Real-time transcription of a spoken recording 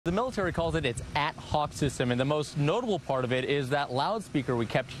The military calls it its ad hoc system, and the most notable part of it is that loudspeaker we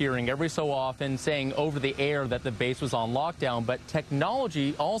kept hearing every so often saying over the air that the base was on lockdown. But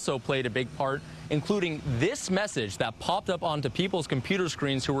technology also played a big part, including this message that popped up onto people's computer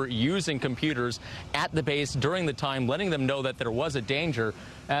screens who were using computers at the base during the time, letting them know that there was a danger.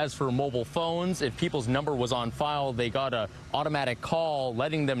 As for mobile phones, if people's number was on file, they got an automatic call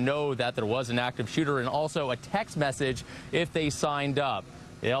letting them know that there was an active shooter, and also a text message if they signed up.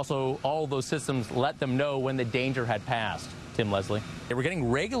 All of those systems let them know when the danger had passed. Tim, Leslie. They were getting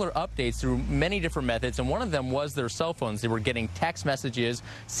regular updates through many different methods, and one of them was their cell phones. They were getting text messages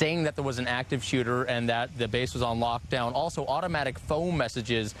saying that there was an active shooter and that the base was on lockdown. Also, automatic phone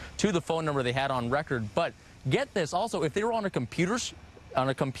messages to the phone number they had on record. But get this, also, if they were on a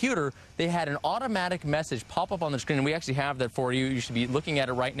computer, they had an automatic message pop up on the screen, and we actually have that for you. You should be looking at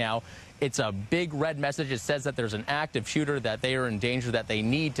it right now. It's a big red message. It says that there's an active shooter, that they are in danger, that they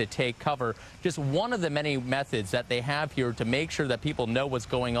need to take cover. Just one of the many methods that they have here to make sure that people know what's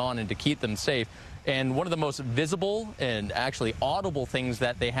going on and to keep them safe. And one of the most visible and actually audible things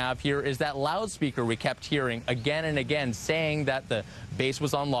that they have here is that loudspeaker we kept hearing again and again saying that the base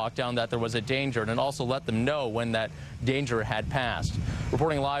was on lockdown, that there was a danger, and it also let them know when that danger had passed.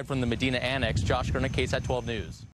 Reporting live from the Medina Annex, Josh Gurnick, KSAT 12 News.